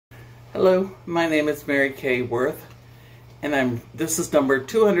Hello, my name is Mary Kay Worth, and this is number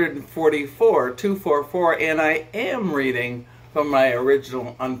 244, and I am reading from my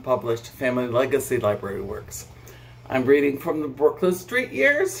original unpublished Family Legacy Library works. I'm reading from the Brooklyn Street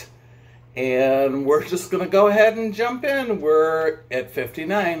years, and we're just going to go ahead and jump in. We're at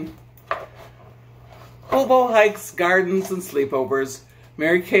 59. Hobo hikes, gardens, and sleepovers.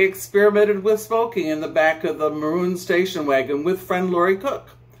 Mary Kay experimented with smoking in the back of the maroon station wagon with friend Lori Cook.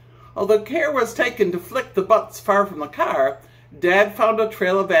 Although care was taken to flick the butts far from the car, Dad found a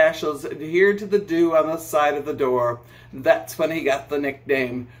trail of ashes adhered to the dew on the side of the door. That's when he got the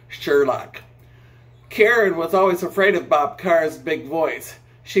nickname Sherlock. Karen was always afraid of Bob Carr's big voice.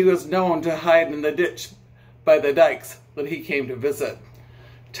 She was known to hide in the ditch by the dikes when he came to visit.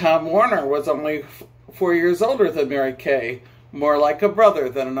 Tom Warner was only 4 years older than Mary Kay, more like a brother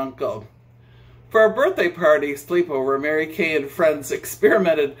than an uncle. For a birthday party sleepover, Mary Kay and friends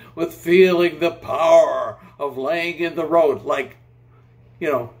experimented with feeling the power of laying in the road, like,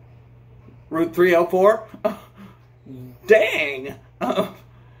 Route 304. Dang!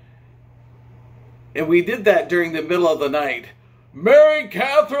 And we did that during the middle of the night. Mary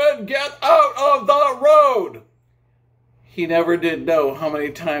Catherine, get out of the road! He never did know how many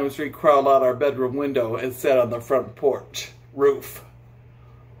times we crawled out our bedroom window and sat on the front porch roof.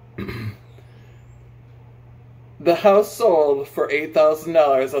 The house sold for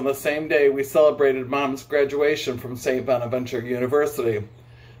 $8,000 on the same day we celebrated Mom's graduation from St. Bonaventure University.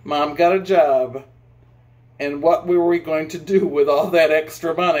 Mom got a job, and what were we going to do with all that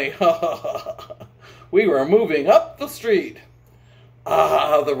extra money? We were moving up the street.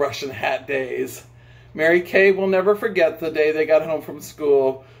 Ah, the Russian hat days. Mary Kay will never forget the day they got home from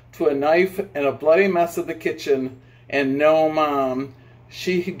school to a knife and a bloody mess in the kitchen and no Mom.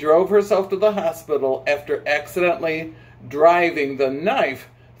 She drove herself to the hospital after accidentally driving the knife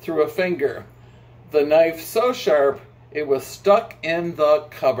through a finger. The knife so sharp, it was stuck in the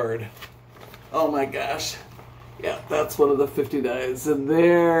cupboard. Oh my gosh. Yeah, that's one of the 59s. And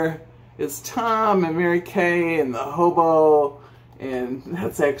there is Tom and Mary Kay and the hobo. And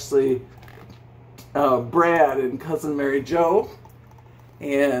that's actually Brad and Cousin Mary Jo.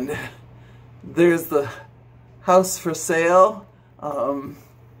 And there's the house for sale.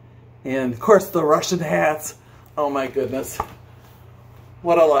 And of course the Russian hats. Oh my goodness.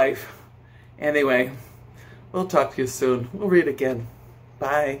 What a life. Anyway, we'll talk to you soon. We'll read again.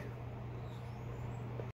 Bye.